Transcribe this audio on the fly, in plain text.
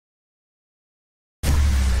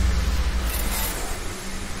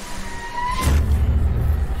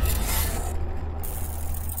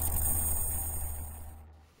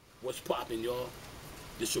popping, y'all?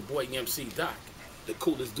 This your boy MC Doc, the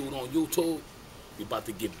coolest dude on YouTube. We about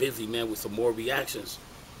to get busy, man, with some more reactions.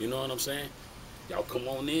 You know what I'm saying? Y'all come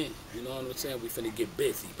on in. You know what I'm saying? We finna get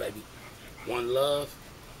busy, baby. One love,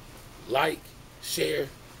 like, share,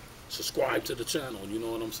 subscribe to the channel. You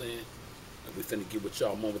know what I'm saying? And we finna get with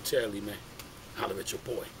y'all momentarily, man. Holler at your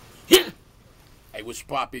boy. Yeah. Hey, what's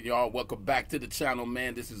poppin', y'all? Welcome back to the channel,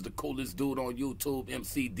 man. This is the coolest dude on YouTube,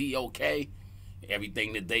 MC DOK.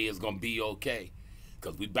 Everything today is gonna be okay,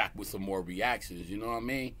 because we back with some more reactions, you know what I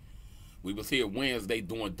mean? We was here Wednesday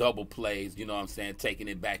doing double plays, you know what I'm saying, taking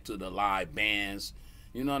it back to the live bands,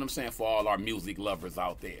 you know what I'm saying, for all our music lovers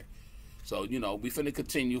out there. So, you know, we finna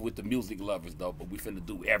continue with the music lovers, though, but we finna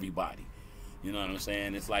do everybody. You know what I'm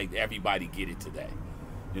saying? It's like everybody get it today.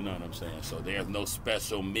 You know what I'm saying? So there's no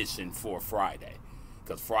special mission for Friday,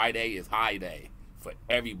 because Friday is high day for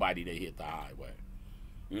everybody that hit the highway.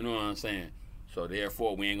 You know what I'm saying? So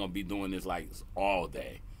therefore, we ain't gonna be doing this like all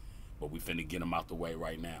day, but we finna get them out the way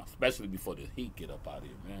right now, especially before the heat get up out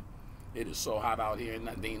here, man. It is so hot out here in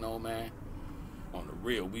Dino, man. On the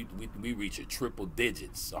real, we reaching triple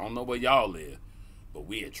digits. I don't know where y'all live, but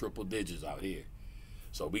we at triple digits out here.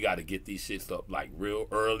 So we got to get these shits up like real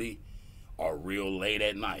early or real late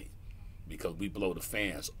at night, because we blow the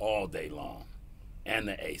fans all day long and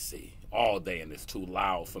the AC all day, and it's too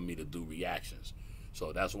loud for me to do reactions.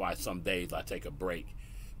 So that's why some days I take a break,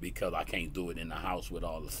 because I can't do it in the house with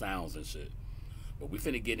all the sounds and shit. But we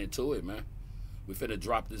finna get into it, man. We finna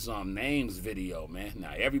drop this names video, man.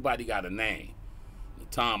 Now everybody got a name.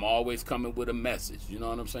 Tom always coming with a message, you know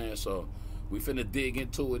what I'm saying? So we finna dig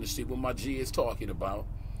into it and see what my G is talking about.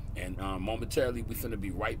 And momentarily we finna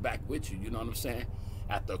be right back with you, you know what I'm saying?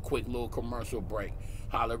 After a quick little commercial break.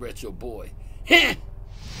 Holler at your boy.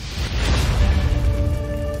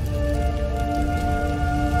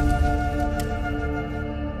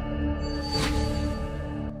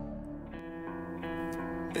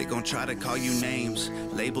 They gon' try to call you names,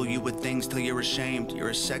 label you with things till you're ashamed. You're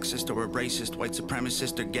a sexist or a racist, white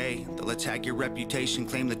supremacist or gay. They'll attack your reputation,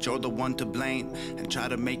 claim that you're the one to blame, and try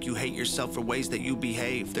to make you hate yourself for ways that you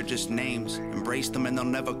behave. They're just names, embrace them and they'll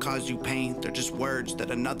never cause you pain. They're just words that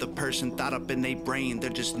another person thought up in their brain. They're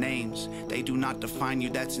just names, they do not define you,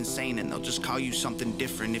 that's insane. And they'll just call you something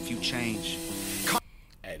different if you change.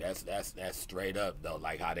 Hey, that's straight up though,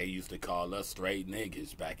 like how they used to call us straight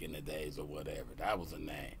niggas back in the days or whatever. That was a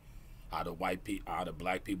name. How the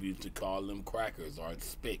black people used to call them crackers or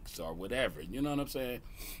spics or whatever. You know what I'm saying?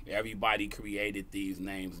 Everybody created these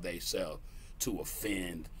names themselves to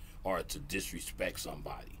offend or to disrespect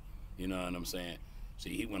somebody. You know what I'm saying?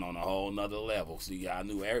 See, he went on a whole nother level. See, I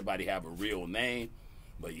knew everybody have a real name,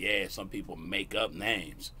 but yeah, some people make up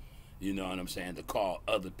names. You know what I'm saying? To call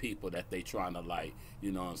other people that they trying to, like,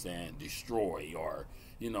 you know what I'm saying, destroy or,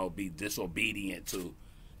 you know, be disobedient to.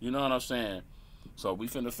 You know what I'm saying? So we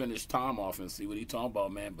finna finish Tom off and see what he talking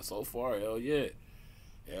about, man. But so far, hell yeah.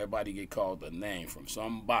 Everybody get called a name from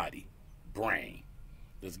somebody. Brain.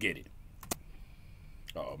 Let's get it.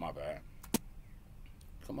 Oh, my bad.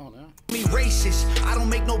 Come on now. Me racist, I don't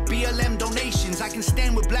make no BLM donations. I can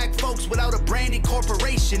stand with black folks without a branded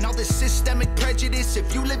corporation. All this systemic prejudice,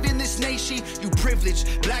 if you live in this nation, you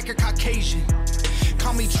privileged, black or Caucasian.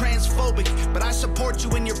 Call me transphobic, but I support you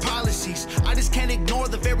in your policies. I just can't ignore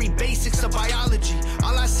the very basics of biology.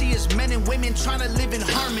 All I see is men and women trying to live in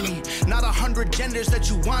harmony, not 100 genders that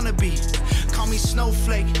you wanna be. Call me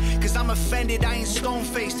snowflake, cause I'm offended, I ain't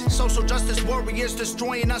stone-faced. Social justice warriors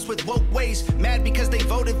destroying us with woke ways. Mad because they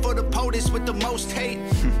voted for the POTUS with the most hate.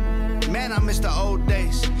 Man, I miss the old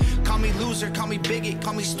days. Call me loser, call me bigot,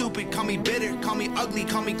 call me stupid, call me bitter, call me ugly,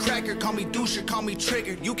 call me cracker, call me doucher, call me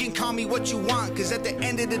triggered. You can call me what you want, cause at the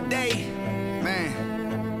end of the day,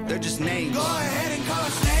 man, they're just names. Go ahead and call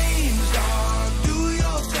us names, dog. Do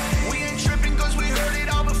your thing. We ain't tripping cause we heard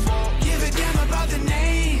it all before. Give a damn about the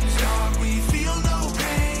names, dog. We feel no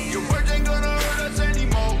pain. Your words ain't gonna hurt us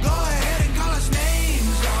anymore. Go ahead and call us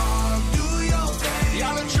names, dog. Do your thing.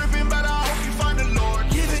 Y'all are tripping, but I hope you find the Lord.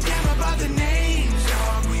 Give a damn about the names,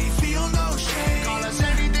 dog. We feel no shame. Call us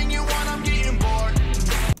anything you want, I'm getting bored.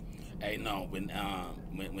 Hey, no,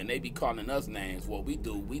 when they be calling us names, what we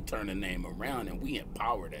do, we turn the name around and we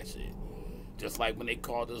empower that shit. Just like when they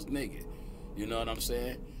called us nigga. You know what I'm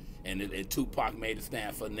saying? And Tupac made it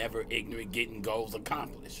stand for never ignorant, getting goals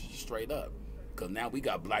accomplished. Straight up. Because now we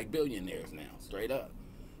got black billionaires now. Straight up.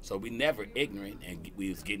 So we never ignorant and we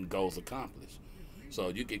was getting goals accomplished. So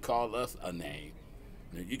you can call us a name.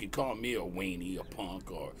 You can call me a weenie, a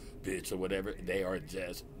punk, or bitch, or whatever. They are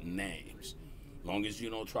just names. Long as you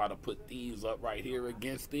don't try to put these up right here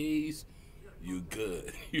against these, you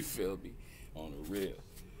good. You feel me? On the real.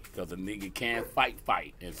 Because a nigga can't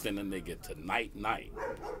fight, and send a nigga to night.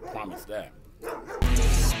 Promise that.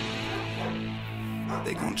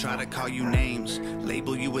 They gon' try to call you names,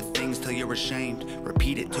 label you with things till you're ashamed.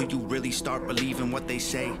 Repeat it till you really start believing what they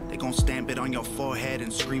say. They gon' stamp it on your forehead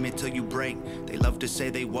and scream it till you break. They love to say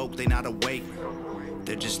they woke, they not awake.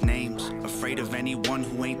 They're just names, afraid of anyone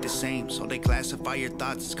who ain't the same. So they classify your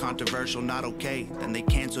thoughts as controversial, not okay. Then they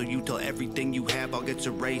cancel you till everything you have all gets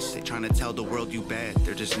erased. They trying to tell the world you bad,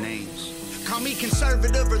 they're just names. Call me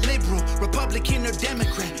conservative or liberal, Republican or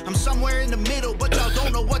Democrat. I'm somewhere in the middle, but y'all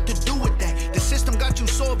don't know what to do with that. The system got you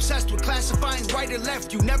so obsessed with classifying right or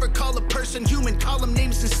left. You never call a person human, call them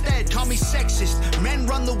names instead. Call me sexist. Men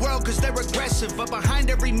run the world cause they're aggressive, but behind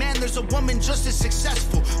every man there's a woman just as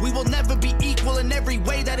successful. We will never be equal in every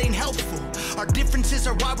way that ain't helpful. Our differences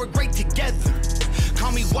are why we're great together.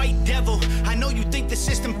 Call me white devil, I know you think the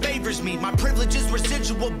system favors me. My privilege is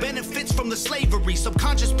residual benefits from the slavery.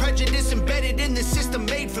 Subconscious prejudice embedded in the system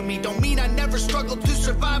made for me. Don't mean I never struggled to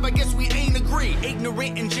survive, I guess we ain't agree.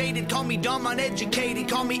 Ignorant and jaded, call me dumb, uneducated.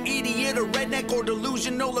 Call me idiot or redneck or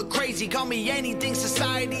delusional or crazy. Call me anything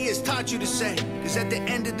society has taught you to say. Cause at the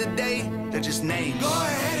end of the day, they're just names. Go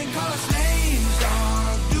ahead and call us names,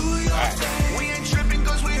 dog. Do your thing. We ain't tripping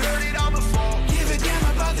cause we heard it all before. Give a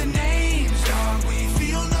damn about the names, dog. We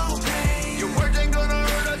feel no pain. Your words ain't gonna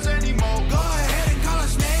hurt us anymore. Go ahead and call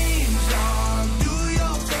us names, dog. Do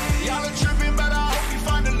your thing. Y'all are tripping, but I hope you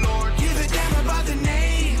find the Lord. Give a damn about the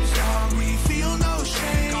names, dog. We feel no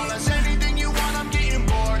shame. Call us anything you want, I'm getting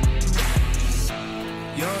bored.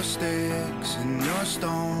 Your sticks and your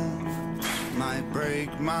stones might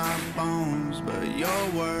break my bones, but your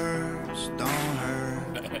words don't hurt.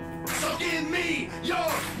 So give me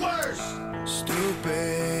your worst.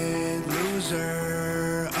 Stupid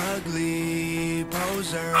loser, ugly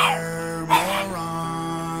poser,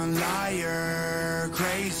 moron, liar,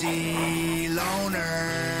 crazy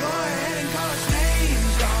loner. Go ahead and call us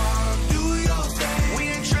names, dog. Do your thing. We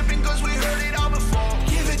ain't tripping cause we heard it all before.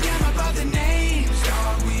 Give a damn about the names,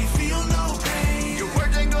 dog. We feel no pain. Your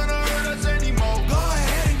words ain't gonna hurt us anymore. Go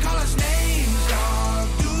ahead and call us names, dog.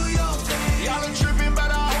 Do your thing. Y'all are tripping, but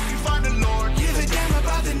I hope you find the Lord. Give a damn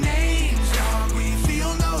about the names, dog. We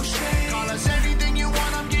feel no shame. Call us anything you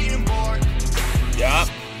want, I'm getting bored. Yup.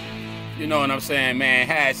 You know what I'm saying, man?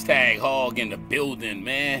 Hashtag hog in the building,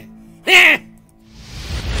 man.